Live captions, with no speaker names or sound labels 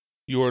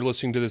You are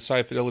listening to the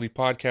Sci Fidelity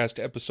Podcast,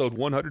 episode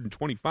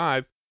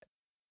 125,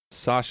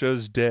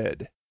 Sasha's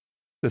Dead.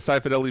 The Sci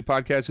Fidelity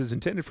Podcast is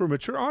intended for a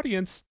mature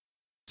audience,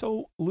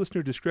 so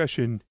listener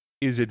discretion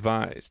is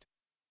advised.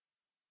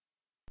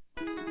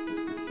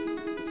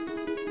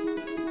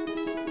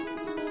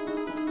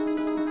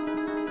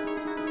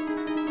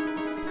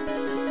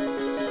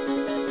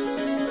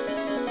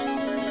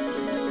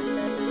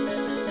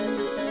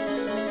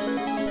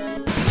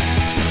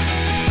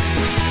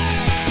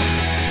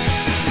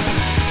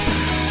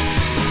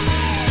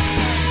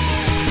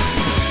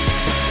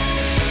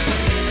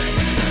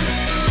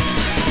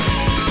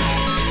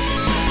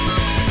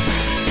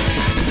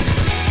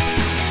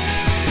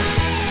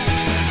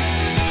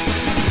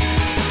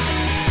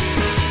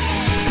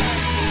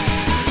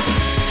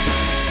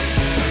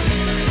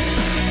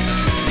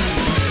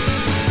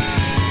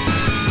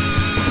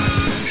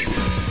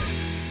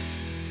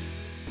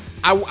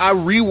 I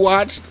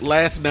rewatched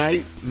last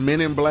night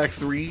Men in Black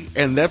 3,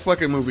 and that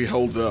fucking movie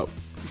holds up.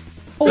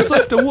 Holds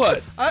up to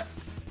what? I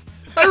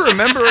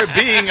remember it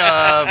being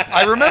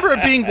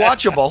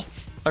watchable.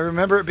 I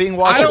remember it being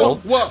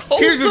watchable.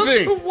 Here's the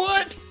thing. To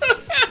what?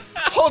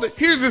 Hold it.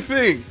 Here's the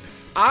thing.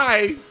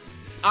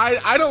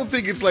 I don't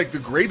think it's like the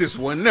greatest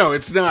one. No,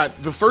 it's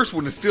not. The first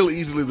one is still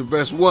easily the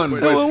best one.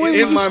 But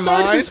in my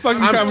mind, this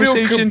fucking I'm still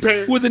conversation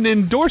comparing with an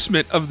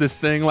endorsement of this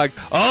thing. Like,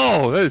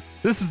 oh,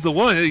 this is the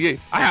one.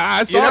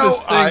 I saw this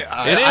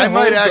thing. I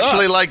might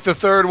actually like the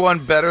third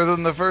one better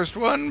than the first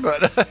one,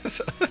 but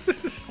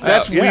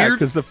that's weird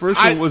because the first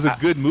one was a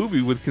good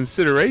movie with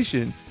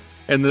consideration,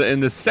 and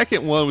the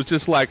second one was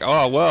just like,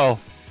 oh well.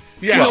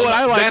 Yeah, you know what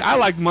I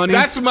like money.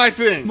 That's my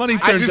thing. Money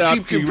turns out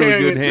to be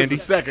really good, handy. To the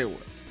second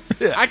one.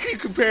 Yeah. I keep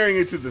comparing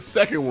it to the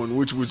second one,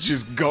 which was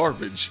just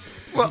garbage.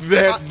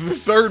 The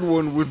third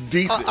one was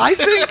decent. I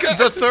think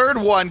the third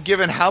one,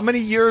 given how many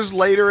years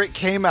later it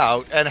came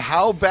out and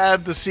how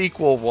bad the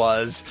sequel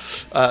was,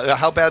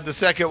 how bad the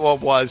second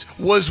one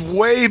was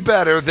way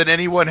better than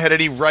anyone had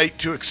any right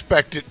to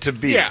expect it to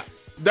be. Yeah,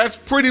 that's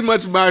pretty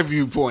much my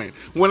viewpoint.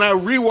 When I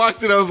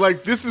rewatched it, I was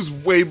like, this is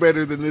way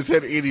better than this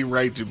had any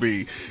right to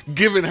be,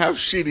 given how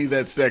shitty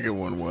that second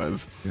one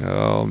was.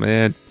 Oh,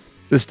 man.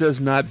 This does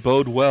not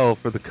bode well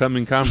for the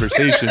coming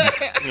conversations.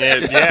 Yeah.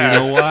 You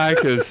know why?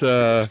 Because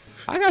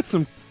I got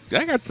some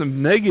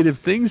negative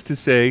things to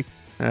say.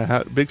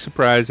 Big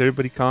surprise!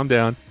 Everybody, calm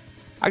down.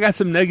 I got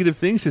some negative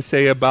things to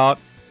say about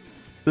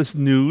this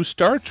new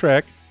Star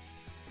Trek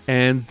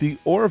and the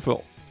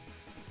Orville.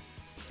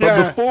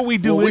 But before we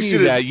do any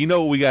of that, you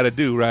know what we got to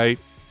do, right?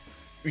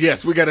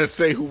 Yes, we got to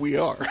say who we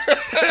are.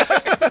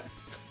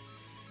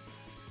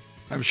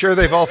 I'm sure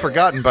they've all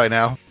forgotten by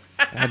now.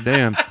 God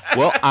damn.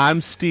 Well,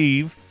 I'm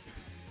Steve.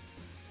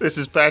 This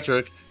is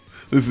Patrick.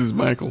 This is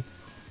Michael.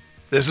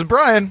 This is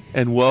Brian.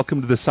 And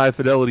welcome to the Sci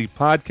Fidelity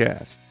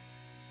Podcast.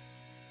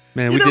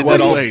 Man, we did that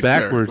all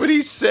backwards. What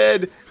he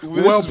said,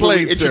 well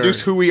played, introduce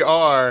sir. who we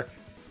are.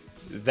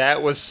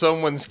 That was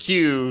someone's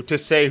cue to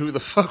say who the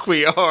fuck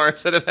we are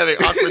instead of having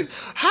awkward.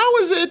 How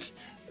is it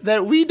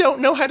that we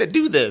don't know how to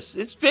do this?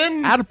 It's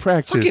been out of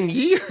practice. Fucking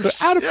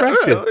years. Out of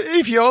practice. Well,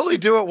 if you only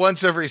do it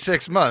once every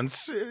 6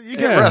 months, you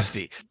get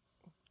rusty.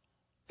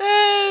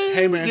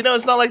 Hey, man. You know,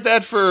 it's not like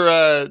that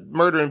for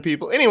murdering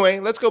people. Anyway,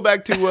 let's go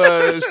back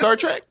to Star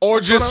Trek. Or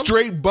just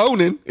straight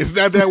boning. It's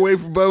not that way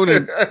for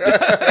boning.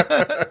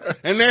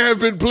 And there have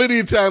been plenty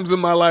of times in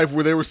my life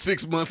where there were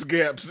 6 months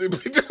gaps in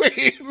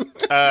between.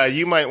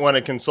 You might want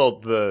to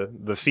consult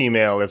the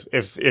female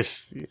if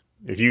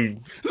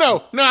you.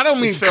 No, I don't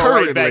mean fell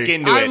currently. right back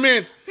into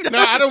it.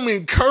 I don't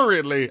mean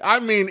currently. I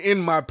mean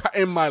in my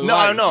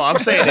life. No, I'm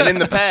saying that in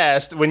the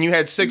past, when you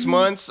had 6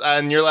 months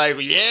and you're like,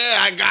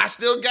 yeah, I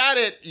still got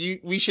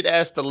it. We should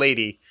ask the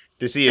lady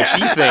to see if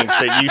she thinks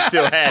that you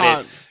still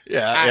had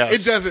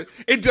it.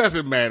 It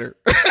doesn't matter.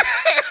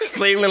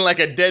 Flailing like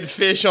a dead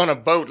fish on a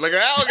boat, like,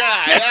 oh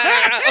god,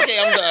 okay,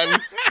 I'm done.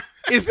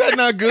 Is that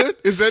not good?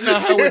 Is that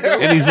not how it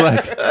goes? And he's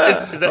like,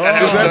 Is that not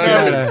how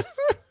it goes?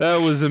 that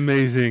was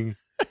amazing.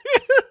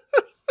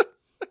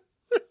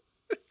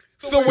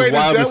 So wait, is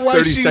that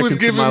why she was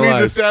giving me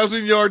the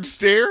 1,000-yard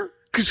stare?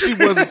 Because she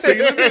wasn't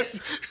feeling it?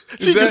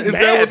 Is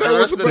that what that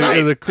was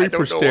about? The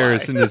creeper stare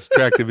isn't as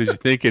attractive as you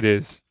think it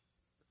is.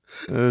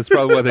 That's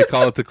probably why they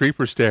call it the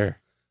creeper stare.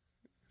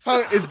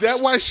 Is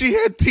that why she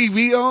had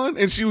TV on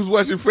and she was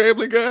watching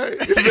Family Guy?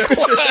 Is that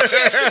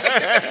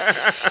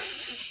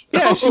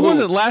Yeah, she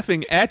wasn't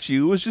laughing at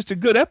you. It was just a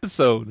good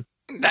episode.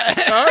 All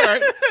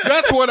right.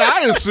 That's what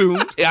I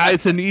assumed. Yeah,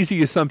 it's an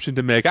easy assumption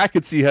to make. I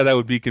could see how that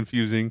would be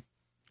confusing.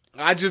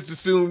 I just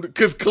assumed,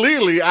 because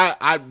clearly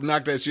I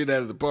knocked that shit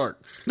out of the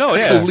park. No,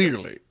 yeah.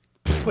 Clearly.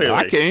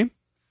 I came.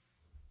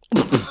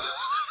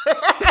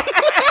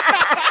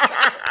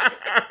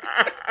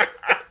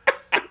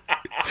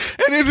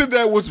 And isn't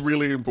that what's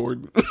really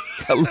important?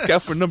 Look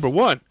out for number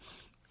one.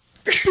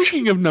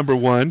 Speaking of number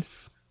one,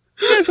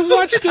 you guys have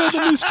watched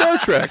the new Star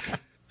Trek.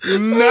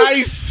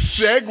 Nice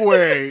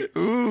segue.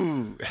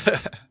 Ooh.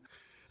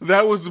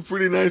 That was a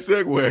pretty nice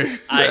segue.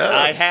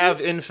 I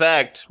have, in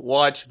fact,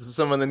 watched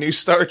some of the new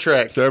Star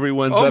Trek. So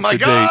everyone's Oh up my to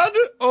god!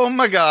 date. Oh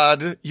my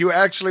god! You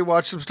actually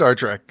watched some Star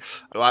Trek.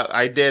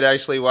 I did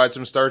actually watch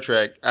some Star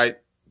Trek.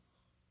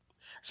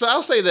 So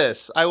I'll say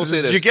this. I will say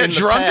this. Did you get In the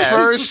drunk past-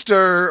 first,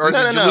 or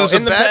No. did you lose a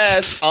In the bet?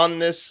 past, on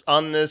this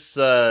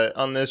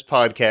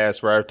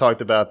podcast where I've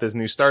talked about this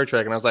new Star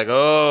Trek, and I was like,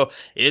 oh,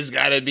 it's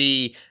got to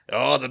be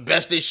the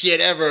bestest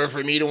shit ever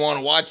for me to want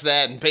to watch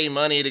that and pay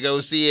money to go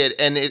see it.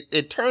 And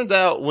it turns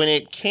out when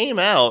it came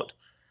out,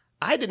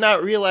 I did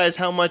not realize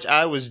how much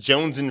I was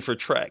jonesing for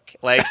Trek.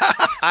 Like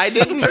I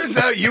didn't. Turns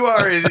out you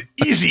are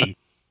easy.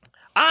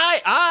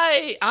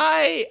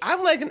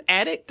 I'm like an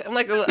addict. I'm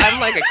like a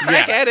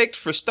crack addict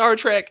for Star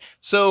Trek.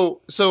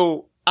 So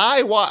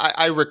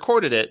I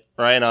recorded it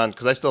right on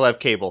because I still have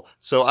cable.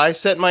 So I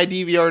set my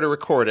DVR to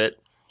record it,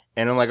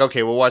 and I'm like,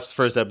 okay, we'll watch the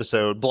first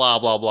episode. Blah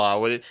blah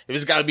blah.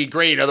 It's got to be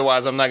great,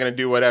 otherwise I'm not gonna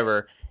do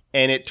whatever.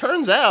 And it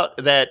turns out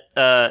that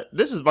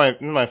this is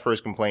my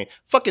first complaint.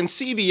 Fucking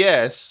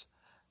CBS.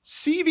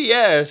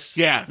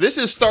 Yeah. This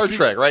is Star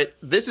Trek, right?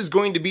 This is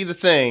going to be the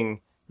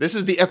thing. This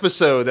is the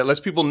episode that lets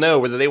people know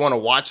whether they want to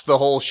watch the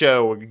whole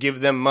show or give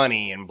them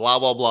money and blah,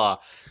 blah, blah.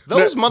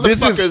 Those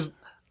motherfuckers.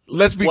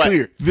 Let's be What?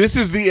 clear. This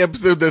is the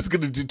episode that's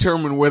going to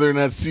determine whether or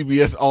not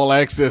CBS All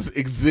Access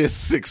exists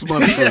 6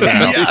 months from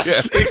now.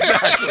 Yes,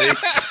 exactly.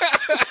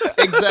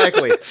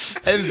 Exactly.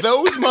 And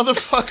those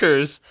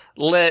motherfuckers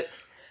let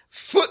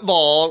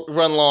football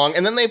run long,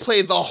 and then they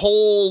played the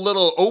whole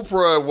little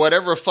Oprah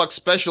whatever fuck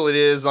special it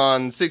is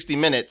on 60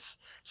 Minutes.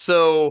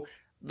 So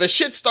the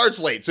shit starts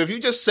late. So if you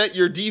just set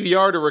your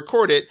DVR to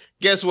record it,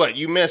 guess what?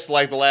 You missed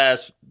like the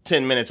last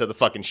 10 minutes of the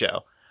fucking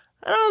show.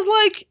 And I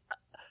was like,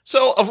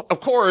 so of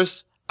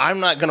course, I'm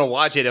not going to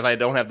watch it if I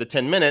don't have the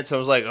 10 minutes. I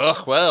was like,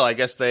 oh, well, I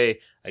guess they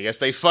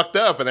fucked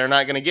up and they're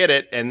not going to get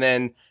it. And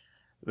then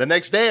the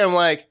next day I'm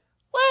like,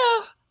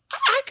 well,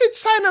 I could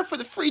sign up for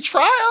the free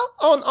trial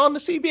on the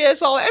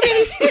CBS All. I mean,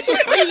 it's just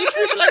free. It's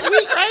free for like a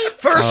week, right?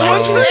 First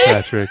one's free.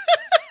 Patrick.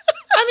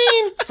 I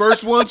mean,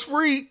 First one's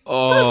free.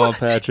 Oh,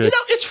 Patrick.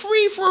 it's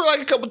free for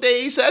like a couple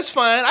days. So that's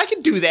fine. I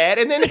can do that.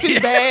 And then if it's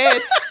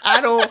bad,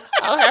 I'll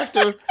have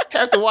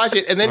to watch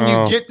it. And then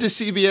you get to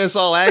CBS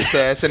All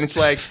Access, and it's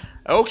like,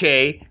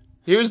 okay,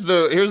 here's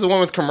the one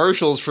with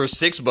commercials for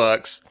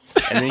 $6.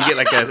 And then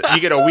you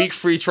get a week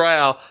free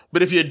trial.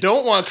 But if you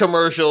don't want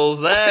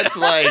commercials, that's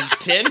like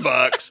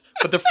 $10.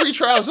 But the free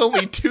trial is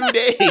only 2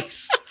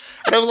 days.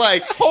 And I'm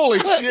like, Holy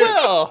shit.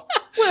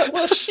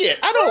 Well, shit.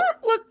 I don't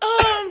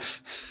look.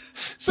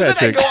 So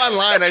Patrick. then I go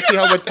online. I see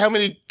how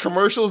many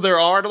commercials there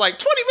are. They're like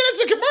 20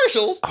 minutes of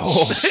commercials.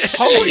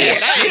 Holy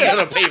shit! I ain't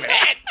gonna pay for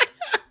that.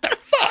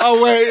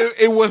 Oh, wait.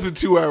 It was a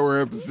 2-hour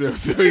episode.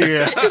 So,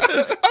 yeah.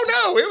 Oh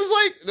no! It was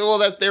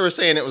like they were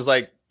saying it was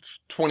like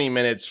 20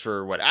 minutes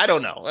for what? I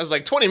don't know. I was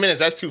like 20 minutes.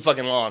 That's too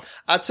fucking long.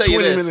 I'll tell you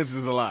 20 this. minutes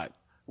is a lot.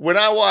 When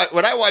I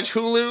watch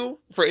Hulu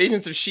for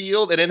Agents of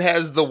S.H.I.E.L.D. and it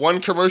has the one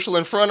commercial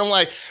in front, I'm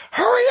like,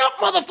 hurry up,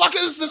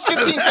 motherfuckers! This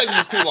 15 seconds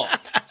is too long.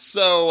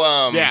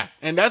 So, Yeah.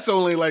 And that's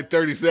only like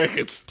 30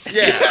 seconds.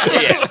 Yeah.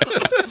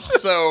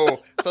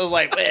 So I was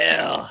like,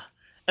 well,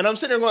 and I'm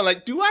sitting there going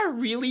like, do I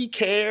really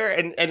care?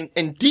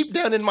 And deep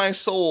down in my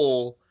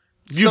soul,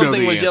 You know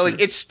something the was answer. yelling,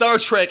 it's Star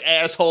Trek,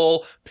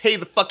 asshole. Pay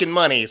the fucking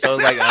money. So I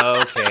was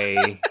like,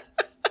 okay.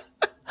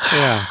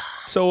 Yeah.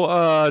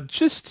 So,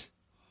 just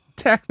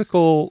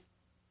technical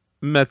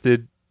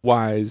method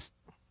wise,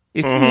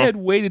 if you had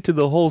waited till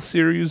the whole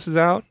series is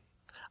out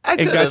I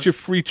and got your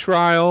free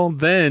trial,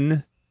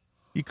 then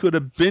you could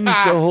have binged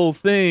the whole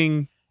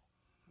thing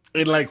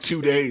In like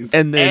 2 days.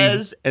 and then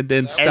As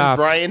stop.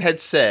 Brian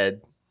had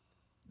said,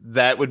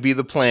 that would be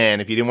the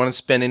plan. If you didn't want to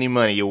spend any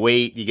money, you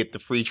wait, you get the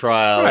free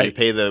trial, Right. you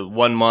pay the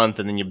 1 month,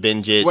 and then you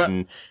binge it Well,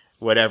 and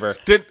whatever.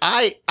 did-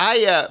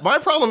 My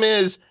problem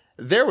is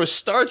there was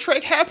Star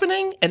Trek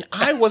happening, and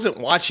I wasn't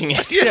watching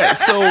it. Yeah,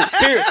 so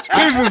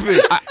Here's the thing.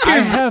 I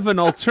have an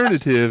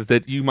alternative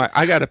that you might.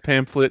 I got a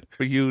pamphlet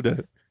for you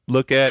to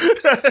look at.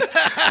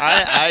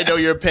 I know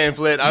your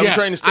pamphlet. I'm Yeah,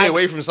 trying to stay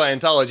away from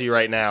Scientology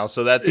right now,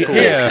 so that's cool.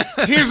 Yeah,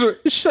 Here's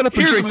what. just shut up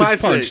and Here's drink my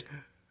the punch. thing.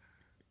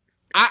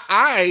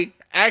 I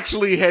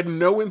actually had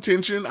no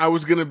intention. I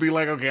was going to be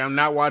like, okay, I'm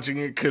not watching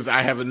it because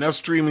I have enough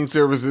streaming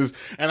services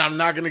and I'm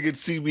not going to get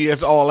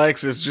CBS All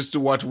Access just to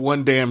watch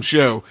one damn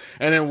show.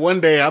 And then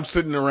one day I'm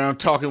sitting around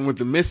talking with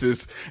the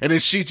missus and then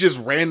she just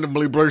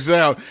randomly blurts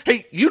out,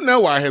 hey, you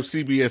know I have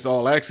CBS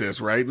All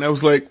Access, right? And I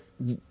was like,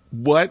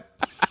 what?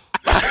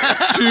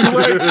 She was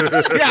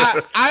like, yeah,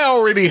 I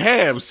already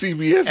have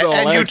CBS All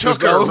And you Access.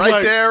 took I her was right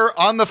like, there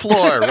on the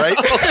floor, right?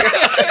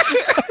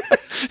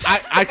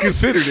 I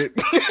considered it.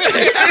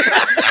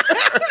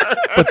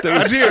 But there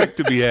was Trek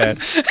to be had.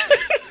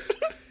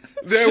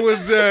 There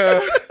was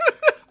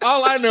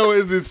all I know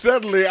is that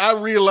suddenly I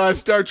realized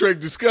Star Trek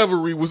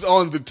Discovery was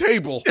on the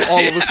table all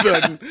of a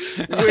sudden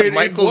when it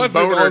Michael's wasn't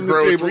boner on the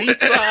grew table 3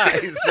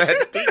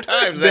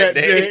 times that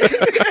day.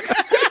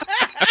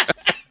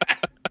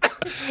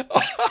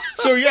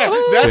 So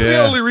So that's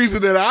the only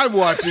reason that I'm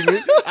watching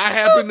it. I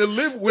happen to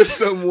live with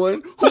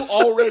someone who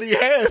already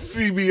has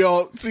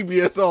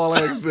CBS All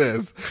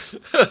Access.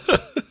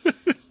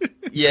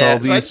 Yeah,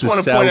 Call so I these just the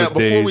want to point out salad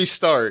before days. we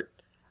start,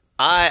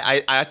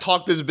 I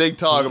talk this big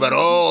talk about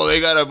they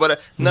gotta,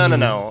 but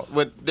no.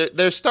 But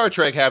there's Star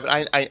Trek happen.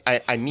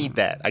 I need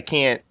that. I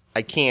can't.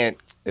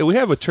 Hey, we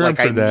have a term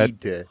for that.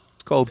 Need to.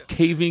 It's called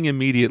caving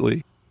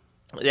immediately.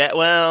 Yeah,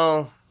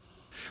 well,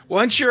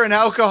 Once you're an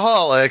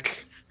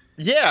alcoholic,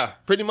 yeah,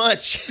 pretty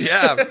much.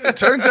 yeah, it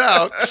turns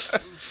out.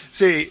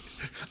 See,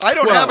 I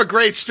don't have a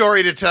great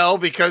story to tell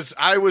because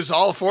I was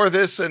all for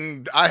this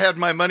and I had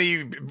my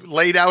money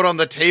laid out on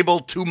the table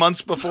 2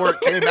 months before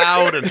it came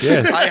out. And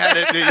Yes. I had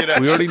it,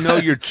 We already know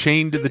you're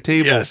chained to the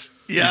table. Yes.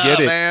 We Yeah, get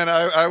it. man,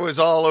 I was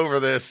all over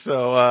this.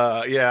 So,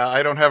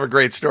 I don't have a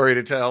great story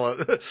to tell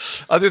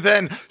other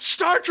than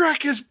Star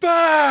Trek is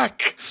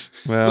back.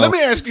 Well, Let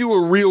me ask you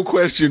a real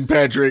question,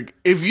 Patrick.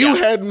 If you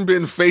hadn't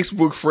been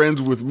Facebook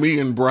friends with me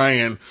and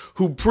Brian,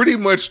 who pretty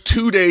much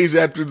 2 days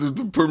after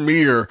the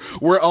premiere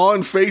were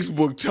on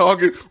Facebook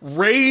talking,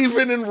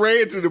 raving and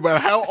ranting about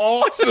how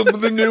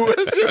awesome the new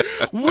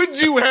would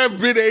you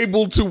have been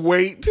able to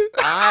wait?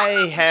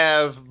 I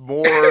have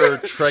more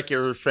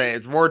Trekker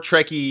fans, more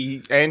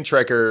Trekkie and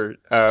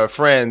Trekker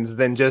friends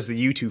than just the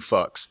you two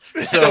fucks.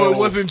 So it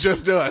wasn't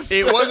just us.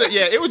 It wasn't.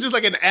 Yeah, it was just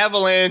like an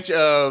avalanche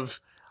of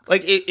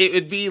like it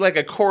would be like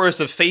a chorus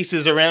of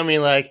faces around me,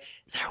 like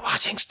they're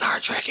watching Star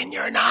Trek and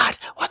you're not.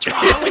 What's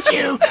wrong with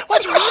you?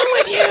 What's wrong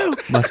with you?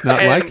 must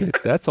not like it.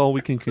 That's all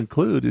we can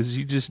conclude is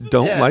you just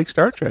don't like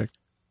Star Trek.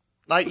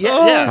 Like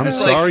yeah. I'm It's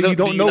sorry like, you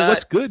don't know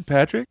what's good,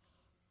 Patrick.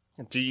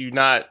 Do you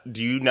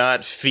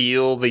not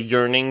feel the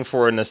yearning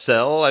for a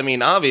nacelle? I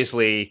mean,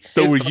 obviously,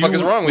 So what the fuck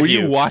is wrong with were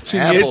you watching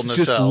Apple it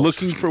just nacelles.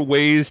 looking for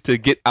ways to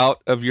get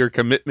out of your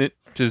commitment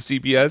to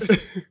CBS?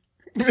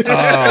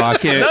 I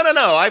can't.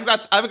 No. I've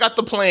got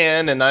the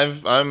plan, and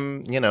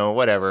I'm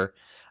whatever.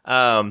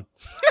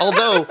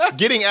 Although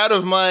getting out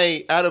of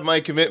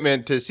my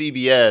commitment to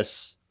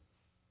CBS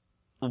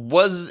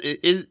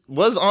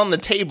was on the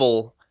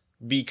table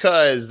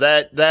because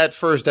that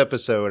first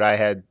episode I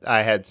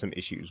had some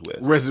issues with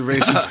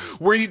Reservations.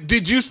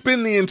 Did you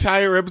spend the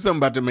entire episode? I'm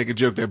about to make a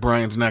joke that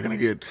Brian's not going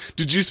to get.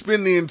 Did you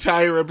spend the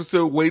entire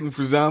episode waiting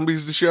for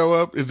zombies to show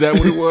up? Is that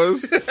what it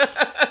was?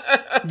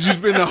 Did you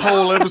spend the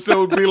whole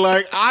episode be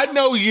like, I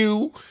know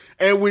you,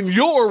 and when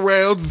you're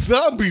around,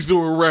 zombies are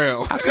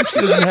around?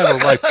 She doesn't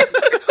have a life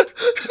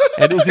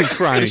and isn't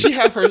crying. Does she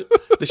have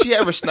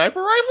her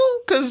sniper rifle?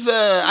 Because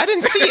I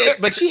didn't see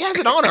it, but she has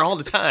it on her all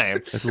the time.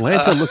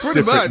 Atlanta looks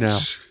Pretty different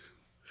much.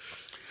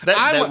 now.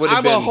 That would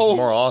have been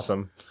more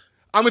awesome.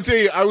 I'm going to tell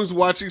you, I was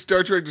watching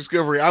Star Trek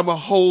Discovery. I'm a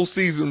whole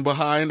season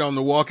behind on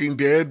The Walking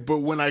Dead, but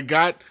when I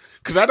got...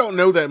 Because I don't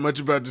know that much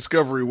about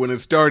Discovery when it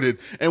started.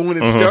 And when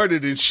it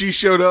started and she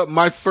showed up,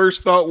 my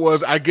first thought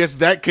was, I guess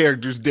that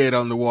character's dead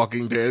on The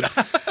Walking Dead.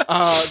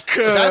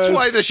 That's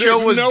why the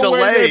show was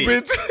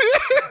delayed.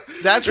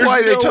 That's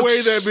why they took. way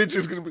that bitch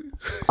is going to be.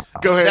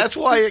 Go ahead. That's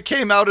why it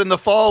came out in the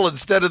fall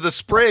instead of the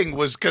spring,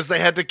 was because they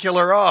had to kill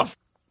her off.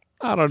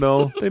 I don't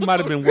know. They might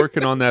have been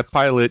working on that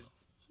pilot.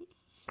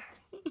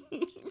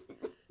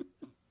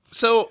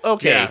 So,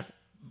 okay. Yeah.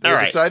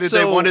 They decided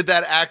they wanted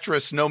that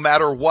actress no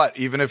matter what,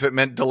 even if it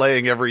meant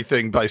delaying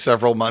everything by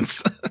several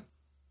months.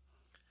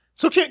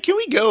 So can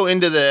we go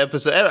into the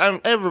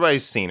episode?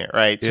 Everybody's seen it,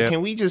 right? So Yeah.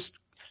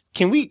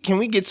 can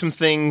we get some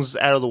things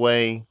out of the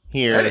way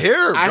here?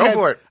 Here, go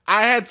for it.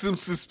 I had some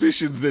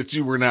suspicions that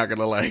you were not going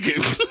to like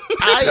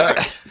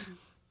it.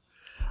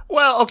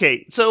 Well,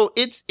 okay. So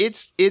it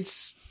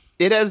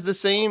has the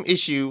same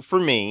issue for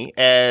me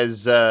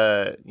as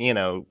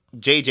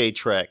JJ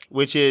Trek,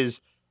 which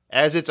is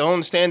as its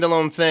own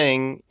standalone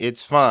thing,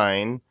 it's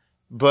fine,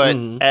 but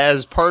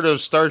as part of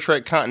Star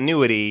Trek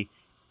continuity,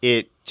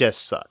 it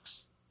just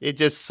sucks. It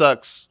just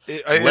sucks.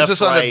 Is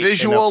this on a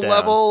visual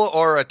level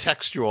or a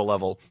textual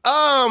level?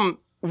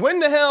 When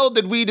the hell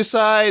did we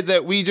decide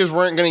that we just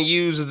weren't going to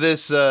use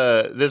this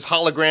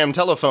hologram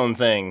telephone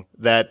thing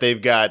that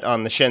they've got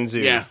on the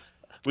Shenzhou? Yeah.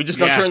 We just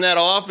gonna turn that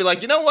off? Be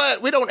like, you know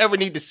what? We don't ever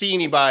need to see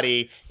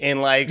anybody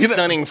in like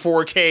stunning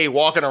 4K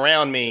walking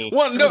around me.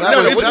 Well,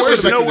 It's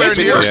worse than nowhere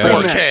near worse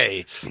than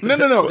 4K. that.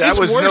 No. That It's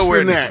was worse nowhere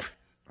than near. that.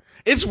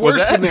 It's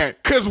worse than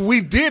that because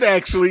we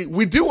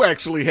do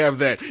actually have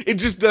that. It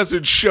just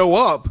doesn't show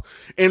up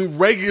in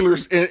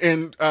regulars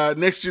in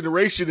Next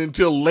Generation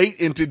until late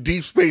into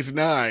Deep Space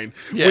Nine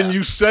when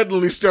you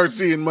suddenly start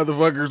seeing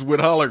motherfuckers with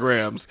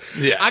holograms.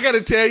 Yeah. I got to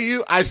tell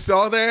you, I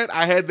saw that.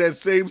 I had that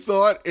same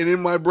thought, and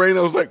in my brain,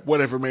 I was like,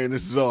 "Whatever, man.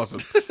 This is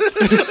awesome."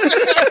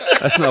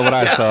 That's not what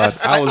I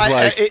thought. I was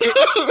like,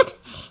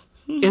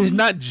 it's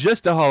not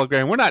just a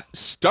hologram. We're not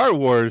Star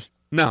Wars.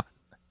 No,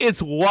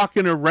 it's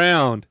walking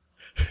around.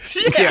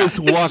 It's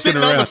walking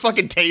sitting on around. the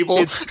fucking table.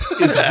 It's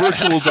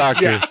virtual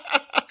doctor.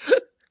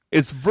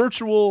 It's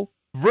virtual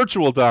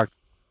doctor.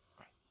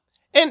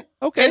 And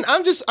Okay. and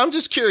I'm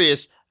just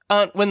curious.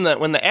 when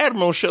the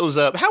admiral shows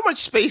up, how much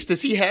space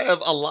does he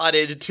have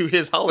allotted to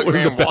his Where's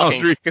hologram the walking?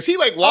 boundary? Because he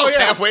walks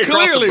halfway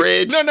across the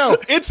bridge. No,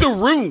 it's a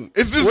room.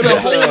 It's just The a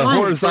whole room for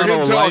horizontal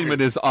him talking.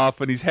 alignment is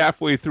off, and he's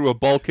halfway through a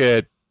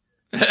bulkhead.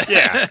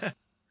 Yeah.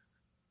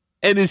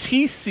 And is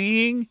he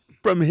seeing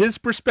from his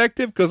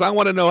perspective? Because I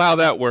want to know how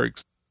that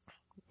works.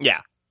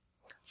 Yeah.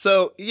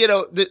 So,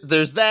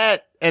 there's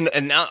that. And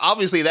now,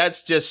 obviously,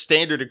 that's just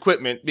standard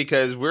equipment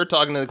because we're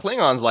talking to the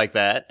Klingons like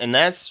that. And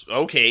that's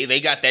okay. They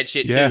got that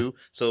shit, too.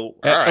 So,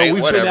 all right,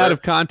 we've whatever. been out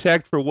of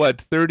contact for,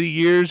 30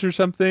 years or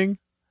something?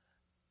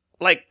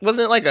 Wasn't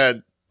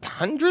it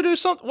 100 or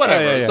something?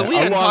 Whatever. Yeah. So, we A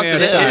hadn't long talked to ass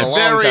them in a time.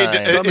 long time.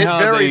 It Somehow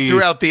varied they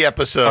throughout the Are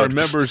episode.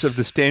 members of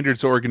the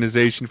Standards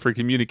Organization for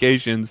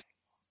Communications.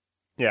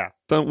 Yeah.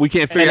 So we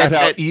can't figure out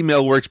how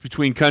email works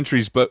between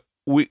countries, but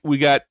we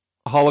got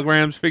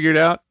holograms figured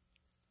out.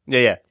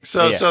 Yeah.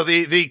 So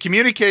the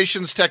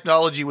communications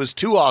technology was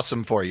too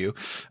awesome for you.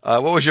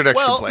 What was your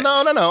next complaint?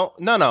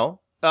 No.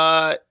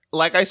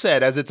 Like I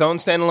said, as its own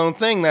standalone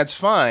thing, that's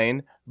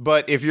fine.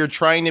 But if you're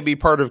trying to be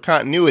part of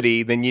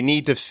continuity, then you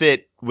need to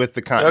fit with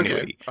the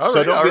continuity. Okay. All So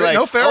right, don't all be right. like,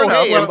 No, fair oh,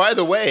 enough. hey, Well, and by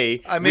the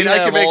way, I mean, we I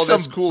have can make all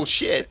this some- cool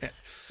shit.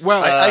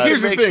 Well, I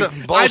here's the make thing.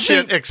 some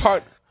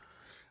bullshit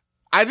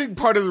I think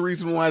part of the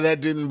reason why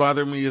that didn't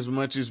bother me as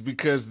much is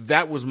because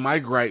that was my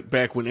gripe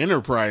back when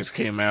Enterprise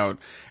came out.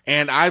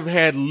 And I've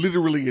had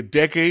literally a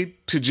decade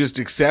to just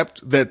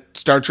accept that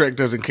Star Trek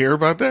doesn't care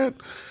about that.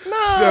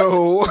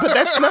 So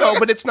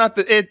But it's not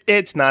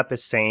it's not the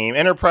same.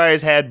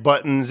 Enterprise had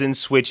buttons and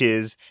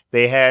switches.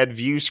 They had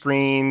view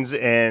screens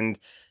and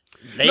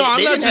I'm they not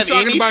didn't just have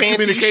talking any about fancy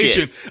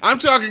communication. shit. I'm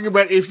talking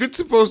about if it's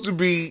supposed to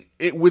be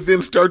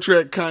within Star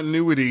Trek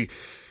continuity,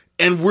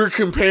 and we're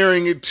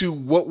comparing it to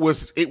what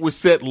was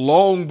set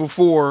long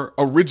before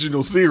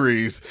original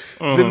series,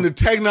 then the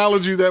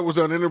technology that was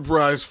on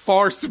Enterprise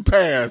far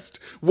surpassed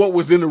what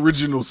was in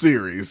original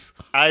series.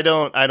 I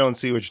don't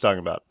see what you're talking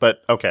about.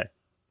 But okay.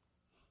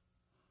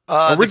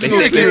 The Original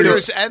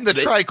communicators series- and the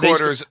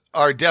tricorders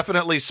are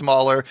definitely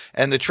smaller,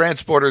 and the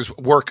transporters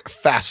work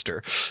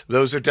faster.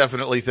 Those are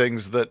definitely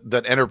things that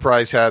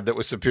Enterprise had that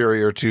was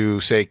superior to,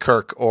 say,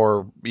 Kirk,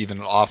 or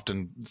even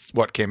often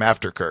what came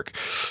after Kirk.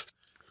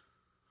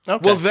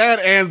 Okay. Well, that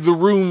and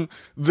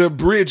the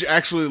bridge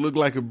actually looked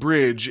like a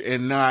bridge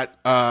and not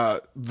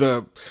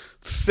the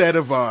set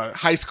of a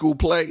high school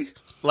play.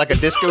 like a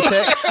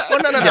discotheque?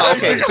 Well, no.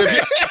 Okay, so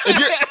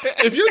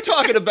if you're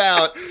talking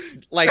about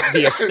like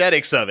the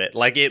aesthetics of it,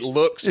 like it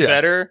looks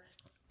better,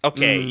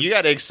 okay, you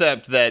got to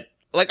accept that.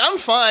 Like I'm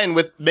fine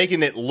with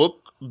making it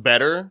look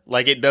better,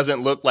 like it doesn't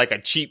look like a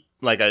cheap,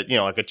 like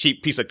a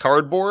cheap piece of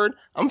cardboard.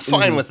 I'm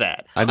fine with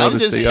that. I noticed I'm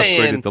just they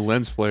saying, upgraded the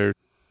lens flare.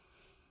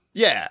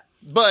 yeah,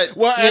 but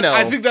Well, you know,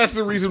 I think that's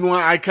the reason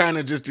why I kind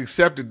of just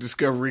accepted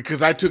Discovery,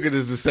 because I took it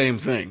as the same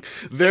thing.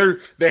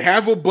 They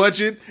have a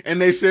budget,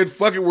 and they said,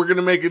 fuck it, we're going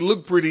to make it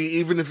look pretty,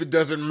 even if it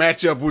doesn't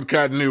match up with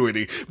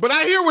continuity. But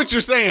I hear what you're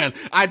saying.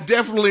 I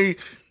definitely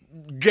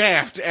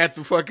gaffed at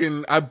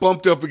I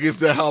bumped up against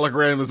that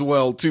hologram as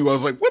well, too. I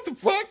was like, what the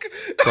fuck?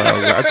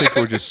 Well, I think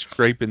we're just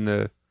scraping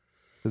the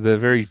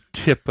very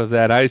tip of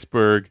that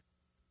iceberg.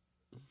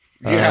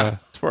 Yeah.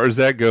 As far as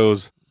that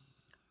goes.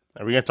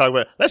 are we gonna talk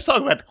about? Let's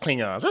talk about the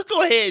Klingons. Let's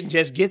go ahead and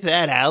just get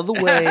that out of the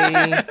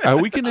way. Are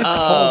we going to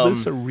call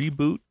this a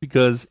reboot?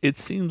 Because it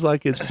seems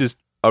like it's just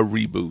a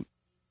reboot.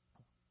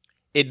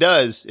 It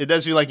does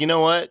feel like, you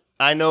know what?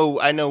 I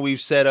know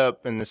we've set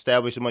up and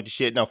established a bunch of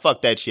shit. No,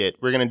 fuck that shit.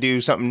 We're going to do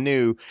something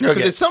new. Because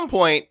Okay. at some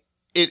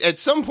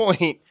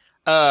point,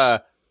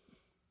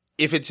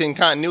 if it's in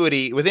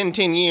continuity, within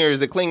 10 years,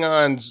 the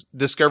Klingons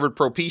discovered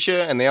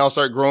Propecia and they all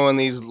start growing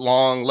these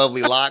long,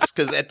 lovely locks.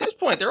 Because at this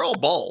point, they're all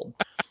bald.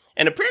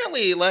 And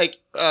apparently, like,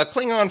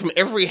 Klingon from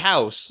every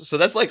house. So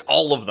that's like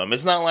all of them.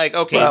 It's not like,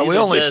 okay. Well, these we are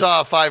only just-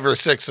 saw 5 or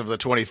 6 of the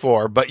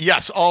 24, but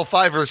yes, all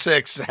 5 or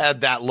 6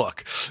 had that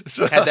look.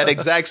 So, had that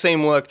exact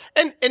same look.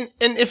 And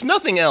if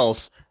nothing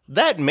else,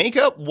 that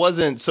makeup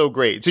wasn't so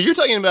great. So you're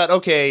talking about,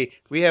 okay,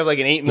 we have like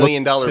an $8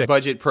 million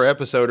budget per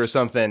episode or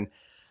something.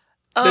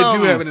 They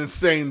do have an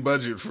insane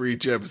budget for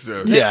each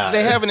episode. Yeah.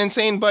 They have an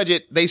insane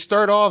budget. They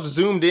start off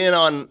zoomed in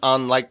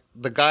on like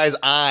the guy's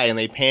eye and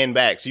they pan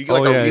back. So you get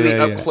like a really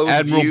up close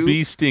Admiral view.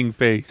 Bee Sting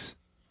face.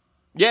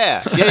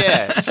 Yeah.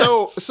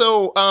 So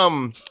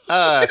I'm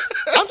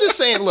just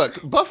saying, look,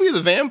 Buffy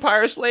the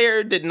Vampire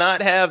Slayer did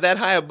not have that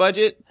high a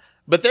budget,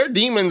 but their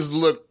demons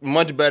look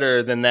much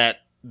better than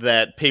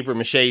that paper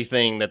mache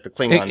thing that the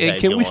Klingons had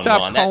Can we going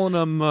stop on. calling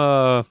them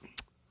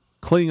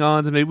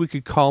Klingons? Maybe we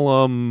could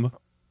call them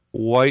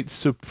white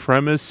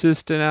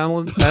supremacist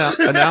analog?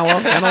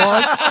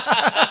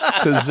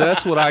 Because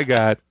that's what I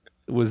got,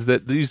 was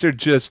that these are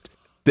just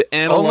the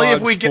Only if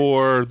analogs we get-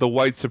 for the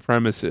white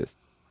supremacists.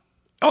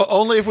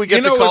 only if we get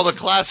You know, to call the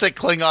it's- classic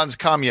Klingons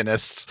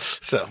communists.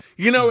 So,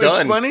 You know,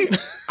 Done. it's funny.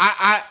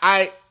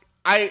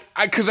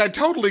 Because I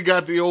totally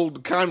got the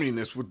old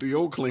communists with the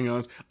old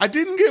Klingons. I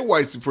didn't get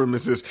white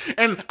supremacists.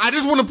 And I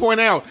just want to point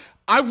out,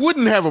 I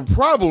wouldn't have a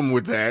problem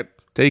with that.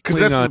 Take Because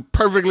that's a Klingon.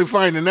 perfectly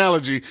fine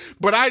analogy.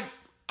 But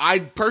I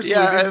personally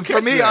Yeah, didn't for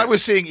catch me, that. I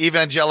was seeing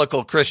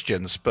evangelical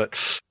Christians, but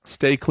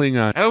Stay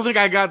Klingon. I don't think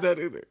I got that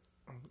either.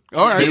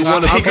 All right, They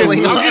wanna I'll be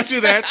Klingon. get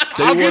you that.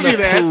 They I'll give wanna you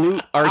that.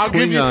 pollute our I'll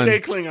give you Klingon. stay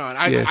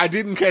Klingon. Yeah. I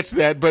didn't catch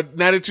that, but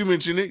now that you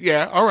mention it,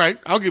 yeah, all right,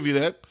 I'll give you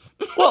that.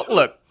 Well,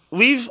 look,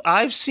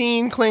 I've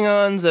seen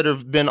Klingons that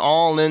have been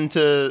all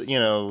into,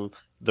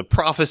 the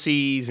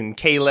prophecies and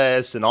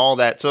Kahless and all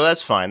that, so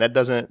that's fine. That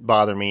doesn't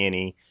bother me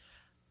any.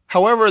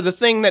 However, the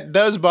thing that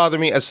does bother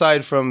me,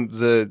 aside from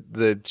the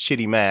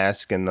shitty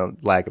mask and the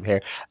lack of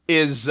hair,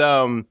 is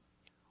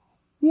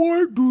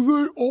why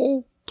do they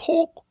all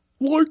talk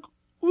like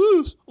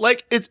this?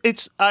 Like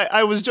it's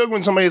I was joking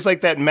with somebody. It's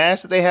like that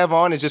mask that they have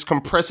on is just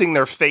compressing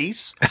their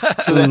face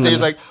so that they're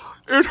like,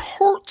 it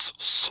hurts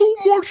so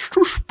much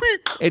to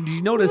speak. And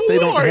you notice they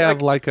don't Why?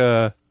 have like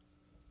an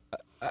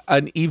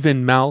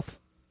even mouth,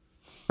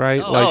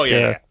 right?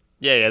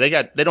 Yeah.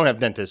 They don't have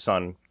dentists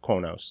on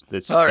Kronos.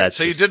 all right.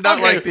 So you did not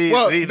like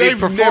the they've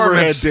performance. never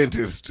had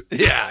dentist.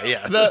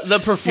 Yeah. The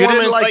performance. You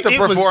didn't like the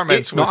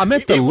performance. No, I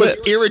meant the It was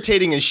lips.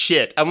 irritating as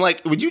shit. I'm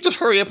like, would you just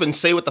hurry up and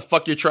say what the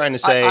fuck you're trying to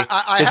say?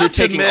 I you're have to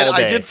taking admit, all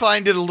day. I did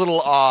find it a little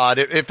odd.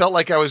 It felt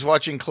like I was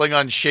watching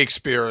Klingon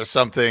Shakespeare or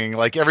something.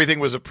 Like everything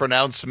was a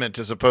pronouncement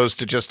as opposed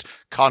to just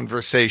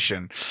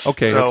conversation.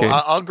 Okay, So okay.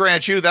 I'll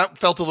grant you that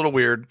felt a little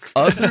weird.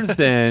 Other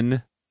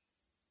than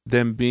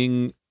them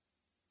being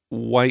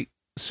white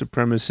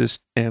supremacist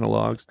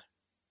analogs,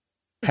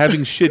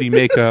 having shitty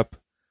makeup,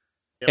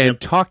 and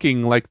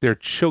talking like they're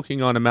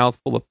choking on a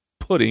mouthful of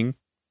pudding,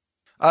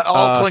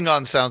 All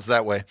Klingon sounds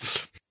that way.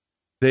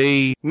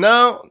 they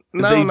No,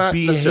 they not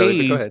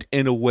necessarily. But go ahead. behaved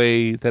in a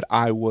way that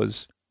I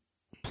was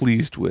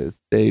pleased with.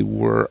 They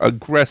were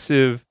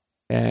aggressive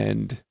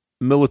and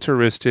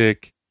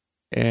militaristic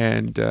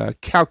and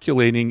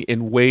calculating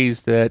in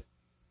ways that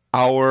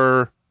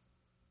our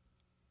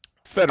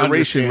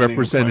Federation Understanding,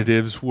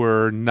 representatives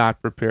were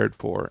not prepared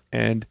for.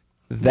 And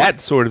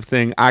that sort of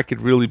thing I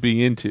could really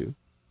be into.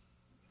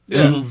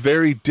 Two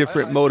very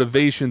different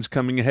motivations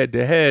coming head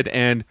to head,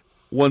 and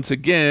once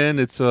again,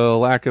 it's a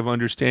lack of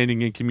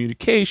understanding and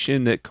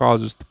communication that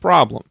causes the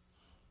problem.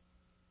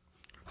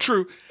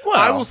 True. Well-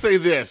 I will say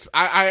this.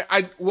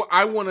 I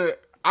want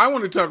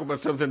to talk about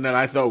something that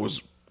I thought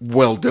was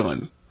well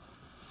done.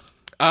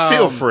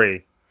 Feel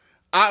free.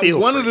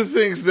 One of the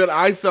things that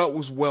I thought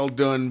was well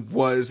done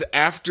was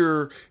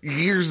after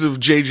years of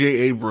J.J.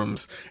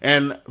 Abrams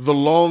and the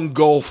long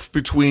gulf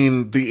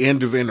between the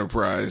end of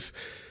Enterprise,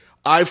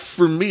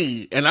 for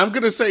me, and I'm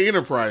going to say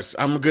Enterprise,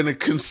 I'm going to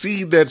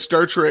concede that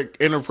Star Trek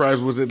Enterprise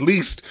was at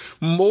least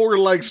more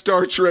like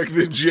Star Trek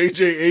than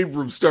J.J.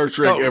 Abrams' Star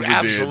Trek ever did.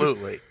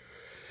 Absolutely.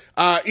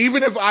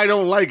 Even if I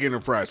don't like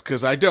Enterprise,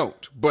 because I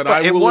don't. But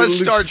I It will was at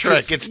least Star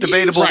Trek. It's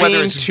debatable You've whether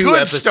seen it's 2 good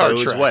episodes, Star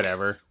Trek.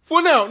 whatever.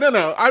 Well,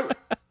 no.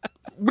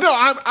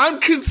 I'm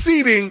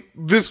conceding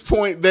this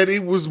point that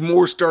it was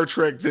more Star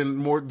Trek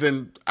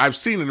than I've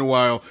seen in a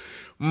while.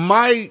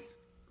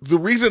 The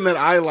reason that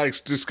I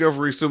liked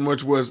Discovery so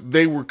much was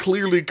they were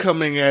clearly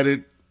coming at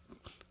it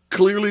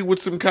clearly with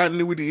some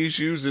continuity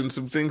issues and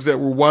some things that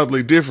were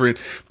wildly different,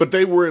 but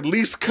they were at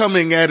least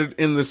coming at it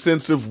in the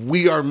sense of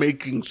we are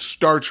making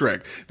Star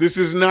Trek. This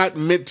is not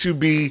meant to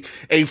be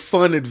a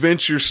fun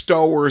adventure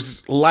Star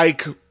Wars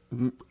like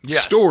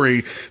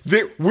story.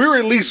 We're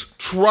at least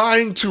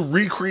trying to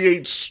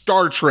recreate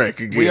Star Trek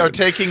again. We are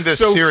taking this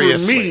so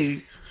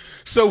seriously.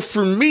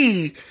 For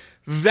me,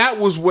 that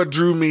was what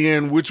drew me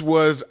in, which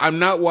was I'm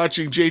not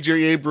watching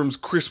J.J. Abrams'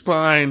 Chris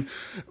Pine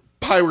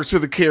Pirates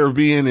of the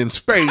Caribbean in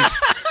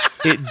space.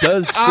 It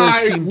does still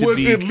I seem to was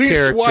be at least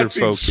character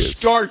watching focused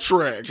Star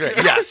Trek.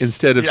 Yes.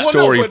 instead of Well, no,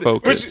 story but-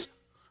 focused.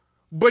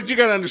 But you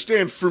got to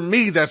understand, for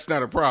me, that's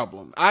not a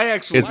problem. I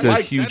actually It's a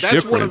like huge that.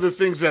 That's one of difference.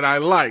 the things that I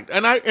liked,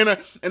 and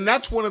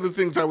that's one of the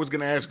things I was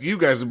going to ask you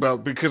guys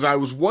about, because I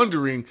was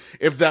wondering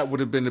if that would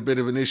have been a bit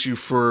of an issue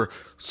for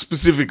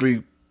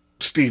specifically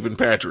Steve and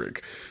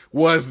Patrick,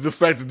 was the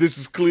fact that this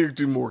is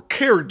clearly more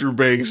character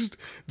based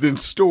than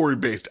story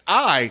based.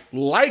 I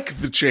like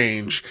the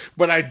change,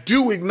 but I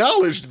do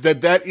acknowledge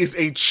that is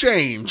a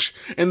change,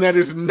 and that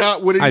is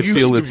not what it I used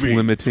feel to it's be.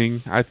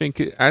 limiting. I think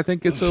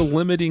it's a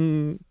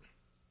limiting.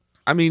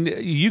 I mean,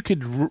 you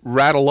could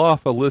rattle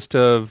off a list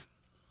of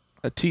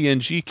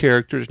TNG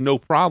characters, no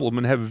problem,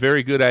 and have a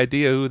very good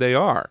idea who they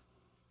are.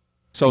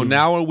 So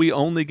now are we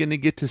only going to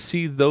get to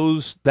see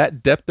that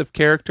depth of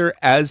character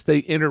as they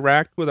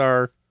interact with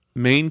our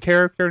main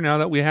character now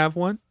that we have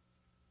one?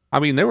 I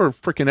mean, there were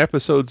freaking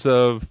episodes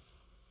of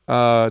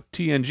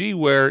TNG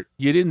where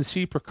you didn't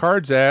see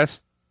Picard's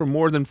ass for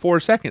more than 4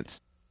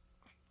 seconds.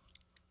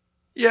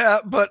 Yeah,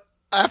 but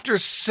after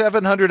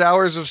 700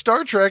 hours of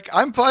Star Trek,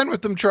 I'm fine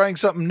with them trying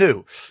something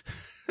new.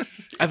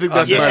 I think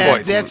that's my Yeah,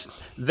 point.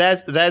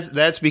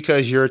 that's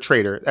because you're a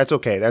traitor. That's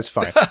okay. That's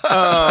fine.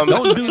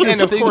 Don't do this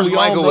and of thing course, we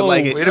all Michael would know.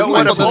 like it. We don't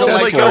want to Michael doesn't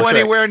boldly like Star go Trek.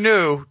 anywhere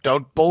new.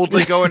 Don't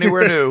boldly go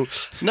anywhere new.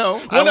 No,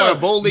 I Well, no, want to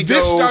boldly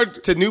this go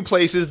start- to new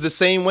places the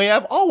same way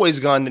I've always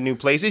gone to new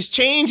places.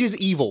 Change is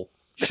evil.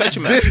 Shut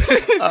your mouth.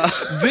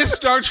 This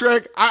Star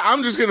Trek,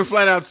 I'm just going to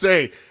flat out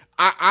say,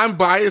 I'm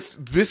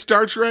biased. This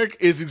Star Trek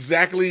is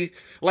exactly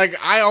like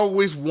I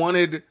always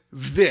wanted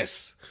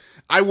this.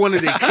 I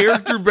wanted a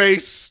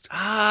character-based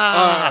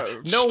no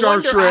Star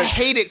wonder Trek. I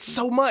hate it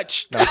so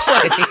much. No,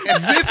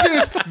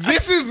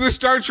 This is the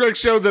Star Trek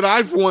show that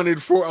I've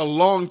wanted for a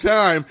long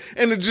time,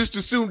 and I just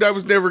assumed I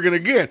was never going to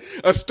get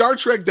a Star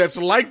Trek that's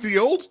like the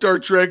old Star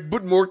Trek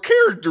but more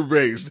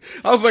character-based.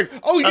 I was like,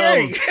 oh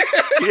yay!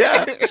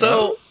 Yeah.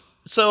 So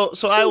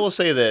I will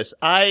say this.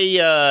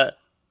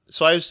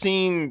 So I've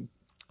seen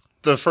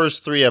the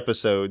first 3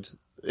 episodes.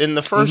 In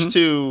the first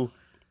 2,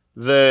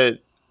 the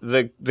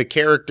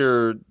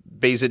character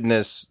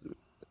basedness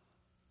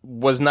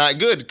was not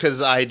good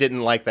because I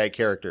didn't like that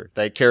character.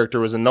 That character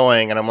was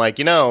annoying, and I'm like,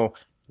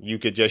 you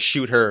could just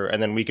shoot her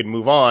and then we could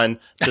move on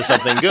to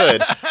something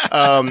good.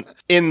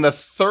 In the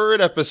 3rd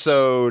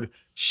episode,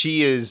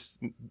 she is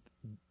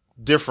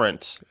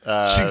different.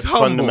 She's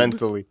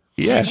fundamentally.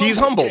 Yeah. She's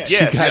humbled. She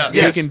got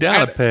taken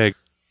down a peg.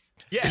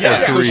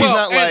 Yeah. So Three. she's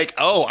not like,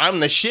 oh, I'm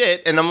the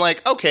shit. And I'm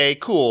like, okay,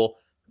 cool.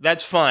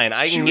 That's fine.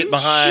 I can get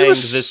behind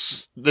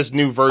this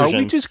new version. Are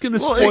we just going to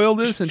spoil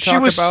this and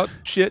talk about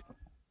shit?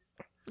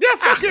 Yeah,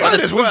 fuck it. By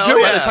the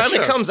time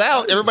Sure. it comes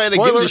out, everybody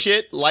that gives a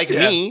shit, like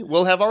me,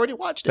 will have already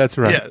watched it. That's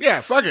right. Yeah,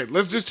 fuck it.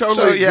 Let's just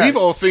totally. We've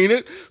all seen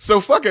it, so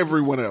fuck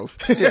everyone else.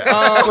 But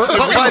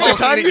by the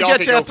time you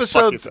get to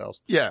episode,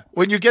 yourselves.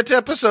 when you get to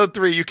episode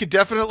 3, you can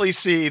definitely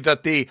see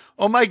that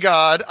oh my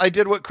God, I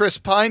did what Chris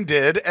Pine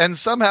did, and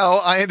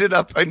somehow I ended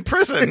up in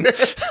prison.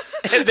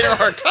 And there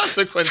are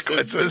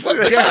consequences. What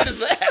the Yes. fuck is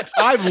that?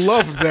 I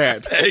love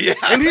that. Yeah.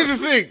 And here's the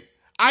thing.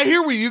 I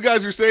hear what you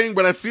guys are saying,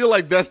 but I feel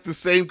like that's the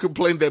same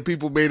complaint that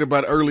people made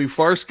about early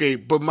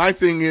Farscape. But my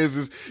thing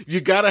is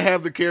you got to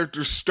have the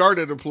characters start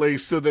at a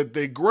place so that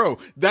they grow.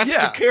 That's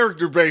the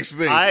character-based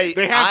thing.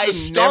 They have to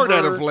start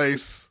at a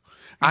place.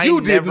 I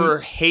never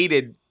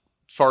hated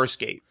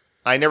Farscape.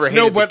 I never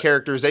hated the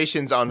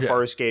characterizations on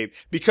Farscape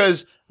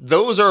because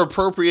those are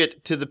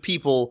appropriate to the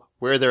people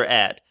where they're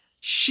at.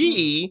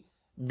 She,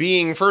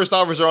 being first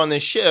officer on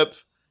this ship,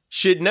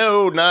 should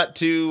know not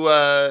to,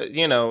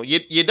 you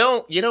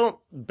don't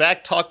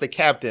backtalk the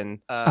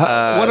captain,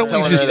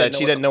 telling her that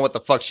she doesn't know what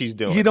the fuck she's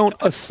doing. You don't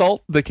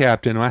assault the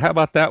captain. How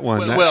about that one?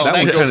 Well, that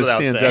that one goes kind of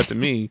without stands saying. out to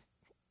me.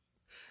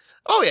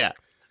 Oh, yeah.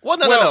 Well,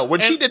 no. When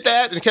she did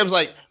that, and Kev's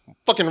like,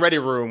 fucking ready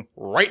room,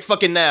 right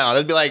fucking now.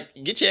 They'd be like,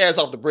 get your ass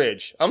off the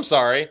bridge. I'm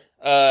sorry.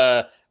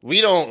 That's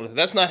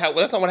not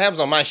what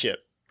happens on my ship.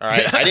 All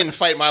right. I didn't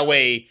fight my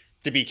way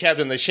to be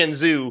captain of the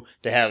Shenzhou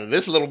to have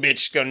this little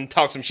bitch gonna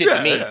talk some shit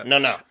to me. Yeah. No.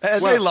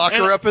 And they lock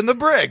her up in the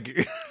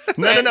brig.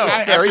 No.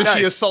 After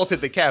she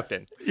assaulted the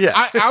captain. Yeah.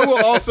 I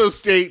will also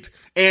state,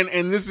 and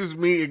this is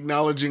me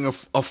acknowledging a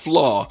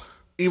flaw,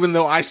 even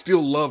though I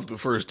still loved the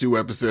first 2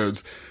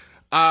 episodes.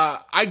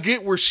 I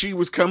get where she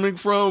was coming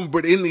from,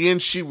 but in the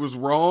end, she was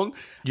wrong.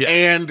 Yeah.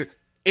 And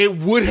it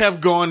would have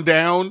gone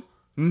down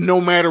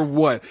no matter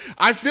what.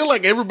 I feel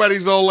like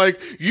everybody's all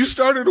like, you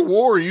started a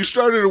war.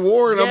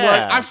 And I'm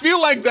like, I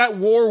feel like that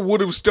war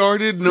would have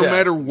started no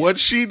matter what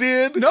she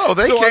did. No,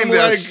 they came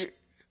there.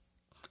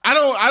 I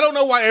don't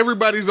know why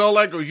everybody's all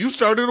like, oh, you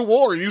started a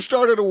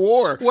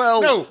war.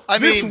 Well, no,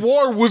 this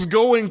war was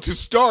going to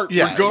start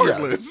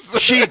regardless. Yeah.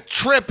 She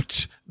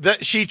tripped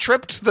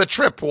the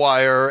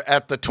tripwire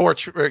at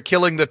the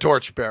killing the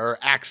torchbearer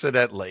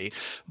accidentally,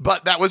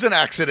 but that was an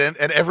accident,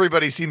 and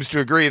everybody seems to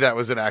agree that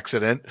was an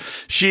accident.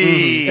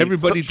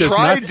 Everybody does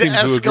tried not seem to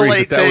to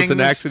agree that was an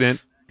things.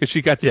 accident because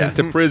she got sent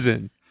to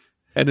prison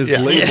and is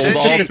labeled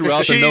all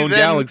throughout the known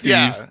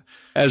galaxies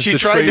as she the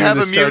tried to traitor have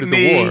that a started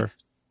mutiny. the war.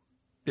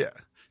 Yeah.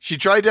 She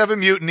tried to have a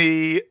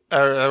mutiny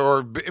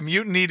or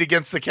mutinied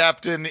against the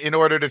captain in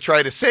order to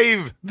try to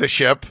save the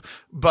ship,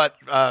 but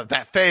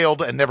that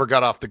failed and never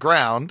got off the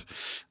ground.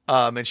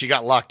 And she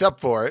got locked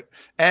up for it.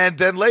 And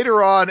then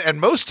later on,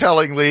 and most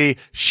tellingly,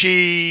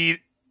 she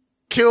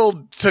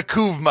killed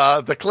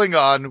Takuvma, the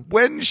Klingon,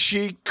 when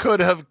she could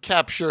have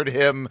captured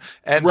him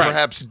and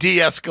perhaps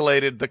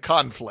de-escalated the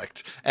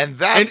conflict. And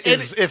that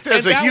is, if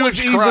there's a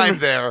huge crime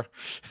there,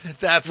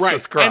 that's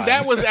the crime. And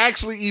that was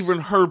actually even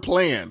her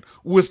plan,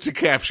 was to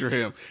capture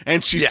him.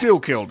 And she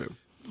still killed him.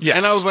 Yes.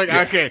 And I was like,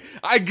 okay,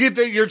 I get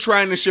that you're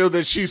trying to show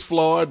that she's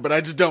flawed, but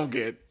I just don't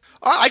get.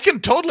 I can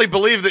totally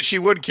believe that she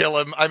would kill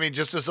him. I mean,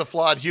 just as a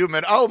flawed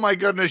human. Oh my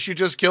goodness, you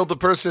just killed the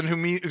person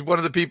one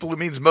of the people who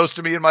means most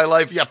to me in my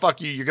life. Yeah,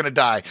 fuck you. You're gonna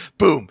die.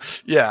 Boom.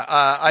 Yeah.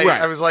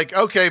 I was like,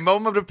 okay,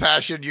 moment of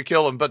passion, you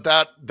kill him, but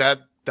that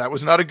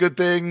was not a good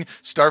thing.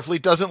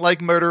 Starfleet doesn't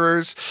like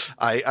murderers.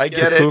 I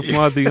get it.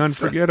 Kufma the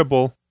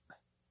unforgettable.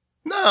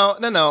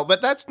 No,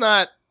 but that's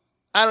not.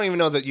 I don't even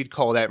know that you'd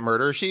call that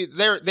murder.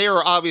 They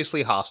were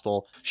obviously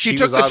hostile. She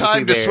took the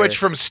time to switch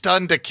from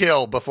stun to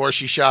kill before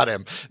she shot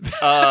him.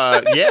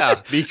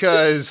 Yeah,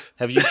 because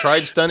have you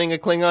tried stunning a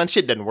Klingon?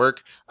 Shit doesn't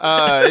work.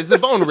 It's the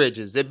bone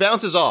ridges. It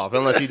bounces off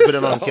unless you put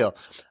it on kill.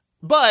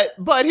 But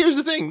here's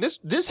the thing.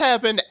 This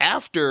happened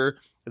after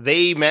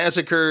they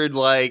massacred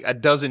like a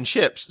dozen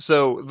ships.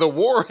 So the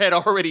war had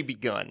already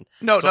begun.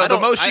 No, the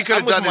most she could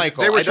have done is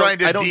they were trying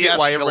to de-escalate. I don't get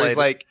why everybody's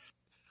like,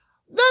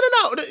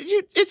 No.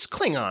 It's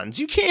Klingons.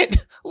 You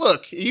can't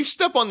look. You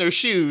step on their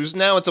shoes.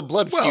 Now it's a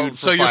blood feud.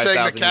 So for you're saying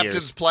the 5,000 captain's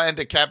years. plan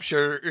to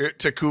capture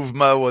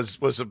Takuvma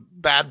was a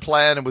bad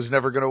plan and was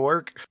never going to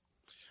work?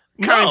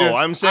 No,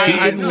 I'm saying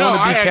didn't no,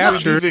 want to be I actually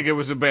do captured. think it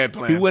was a bad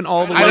plan. He went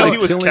all the I way know to he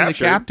was killing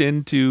captured. the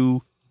captain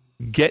to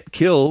get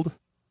killed.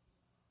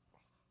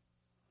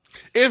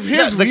 If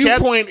his the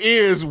viewpoint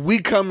is we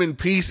come in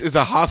peace is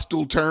a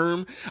hostile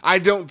term, I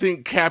don't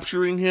think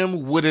capturing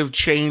him would have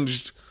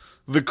changed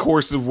the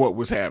course of what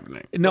was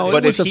happening. No,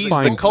 but it was if a he's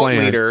fine the cult plan.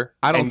 leader,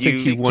 I don't and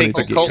think he you wanted take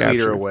to the get cult captured.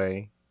 leader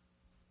away.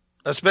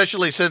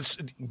 Especially since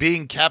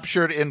being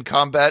captured in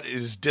combat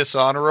is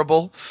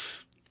dishonorable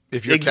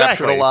if you're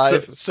Exactly. captured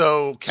alive.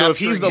 So if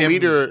he's the capturing him-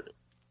 leader,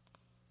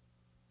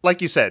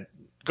 like you said,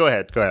 go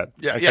ahead.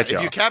 Yeah. I cut If you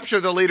off. capture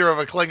the leader of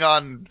a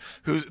Klingon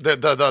who's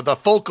the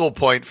focal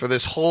point for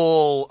this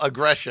whole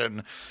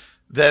aggression,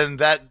 then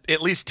that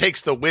at least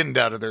takes the wind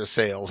out of their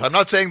sails. I'm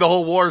not saying the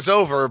whole war's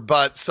over,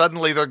 but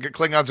suddenly the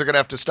Klingons are going to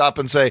have to stop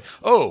and say,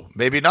 oh,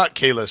 maybe not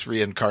Kalis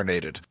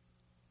reincarnated.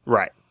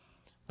 Right.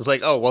 It's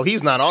like, oh, well,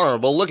 he's not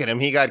honorable. Look at him.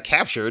 He got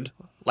captured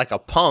like a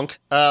punk.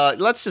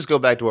 Let's just go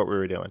back to what we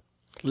were doing.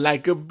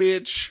 Like a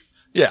bitch.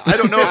 Yeah, I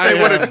don't know if they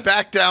would have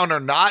backed down or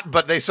not,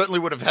 but they certainly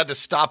would have had to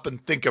stop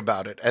and think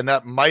about it. And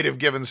that might have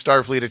given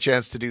Starfleet a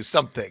chance to do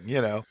something,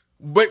 you know.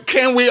 But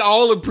can we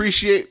all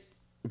appreciate...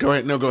 Go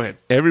ahead. No, go ahead.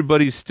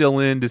 Everybody's still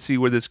in to see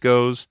where this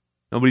goes.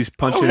 Nobody's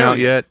punching hell out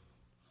yeah. yet.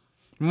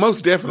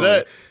 Most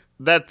definitely.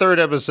 That third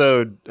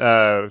episode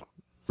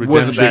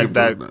Was a big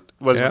that improvement.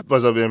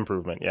 was an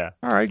improvement. Yeah.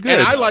 All right, good.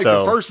 And I like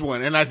the So- first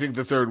one, and I think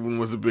the third one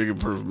was a big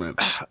improvement.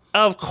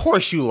 Of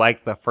course, you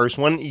like the first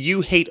one.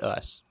 You hate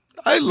us.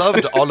 I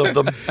loved all of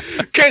them.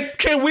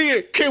 Can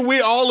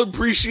we all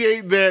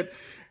appreciate that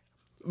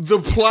the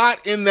plot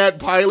in that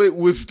pilot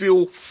was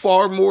still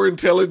far more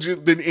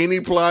intelligent than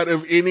any plot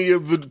of any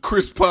of the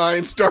Chris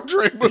Pine Star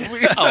Trek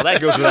movies? Oh, that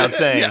goes without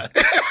saying.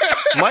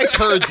 My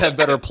turds have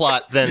better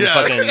plot than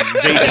fucking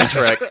JJ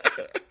Trek.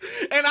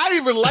 And I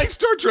even like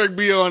Star Trek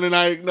Beyond, and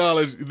I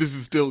acknowledge this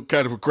is still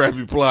kind of a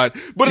crappy plot,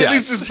 but at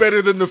least it's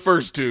better than the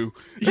first two.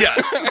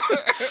 Yes.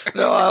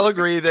 No, I'll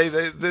agree.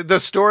 The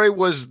story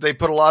was, they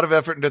put a lot of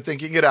effort into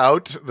thinking it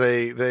out.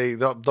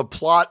 The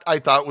plot I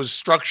thought was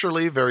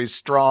structurally very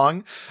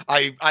strong.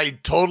 I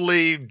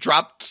totally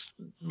dropped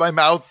my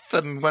mouth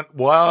and went,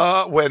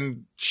 "Wah,"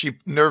 when she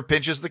nerve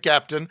pinches the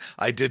captain.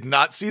 I did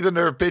not see the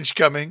nerve pinch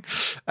coming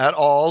at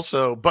all.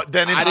 So, but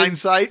then in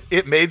hindsight,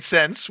 it made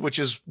sense, which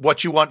is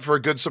what you want for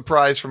a good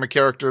surprise from a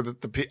character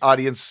that the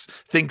audience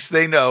thinks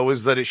they know,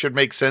 is that it should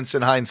make sense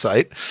in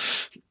hindsight.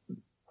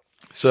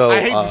 So I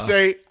hate to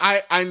say,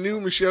 I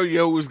knew Michelle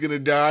Yeoh was going to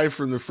die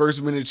from the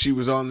first minute she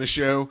was on the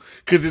show,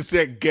 because it's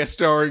that guest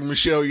starring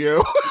Michelle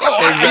Yeoh.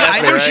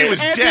 I knew she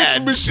was And dead.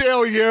 it's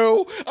Michelle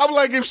Yeoh. I'm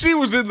like, if she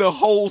was in the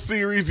whole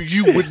series,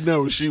 you would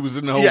know she was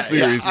in the whole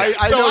series. I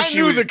So know I she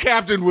knew was- the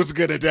captain was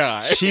going to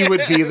die. She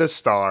would be the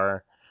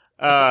star.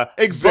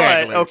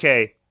 Exactly. But,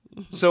 okay.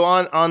 So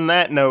on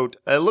that note,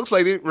 it looks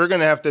like we're going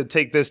to have to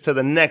take this to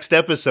the next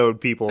episode,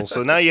 people.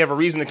 So now you have a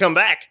reason to come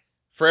back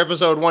for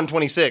episode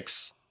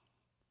 126.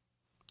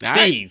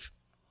 Steve.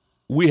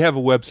 We have a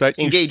website.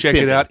 You should Engage check it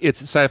pimping. out.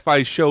 It's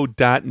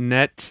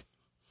sci-fi-show.net.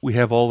 We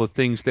have all the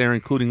things there,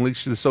 including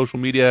links to the social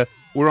media.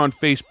 We're on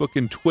Facebook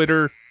and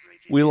Twitter.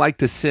 We like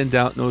to send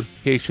out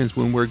notifications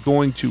when we're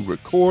going to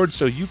record,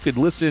 so you could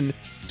listen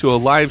to a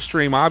live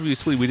stream.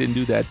 Obviously, we didn't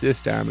do that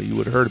this time, or you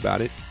would have heard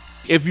about it.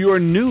 If you are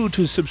new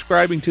to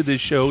subscribing to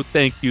this show,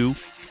 thank you.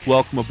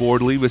 Welcome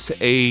aboard. Leave us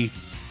a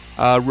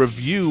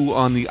review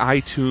on the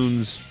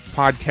iTunes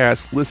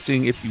podcast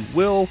listing, if you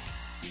will.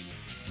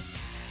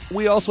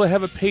 We also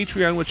have a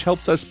Patreon, which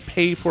helps us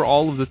pay for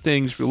all of the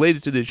things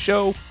related to this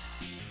show.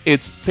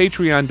 It's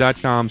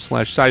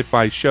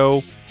patreon.com/sci-fi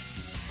show.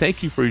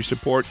 Thank you for your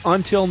support.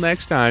 Until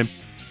next time,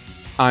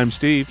 I'm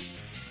Steve.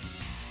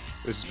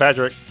 This is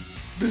Patrick.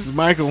 This is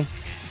Michael.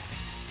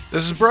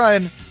 This is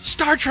Brian.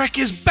 Star Trek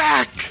is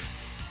back.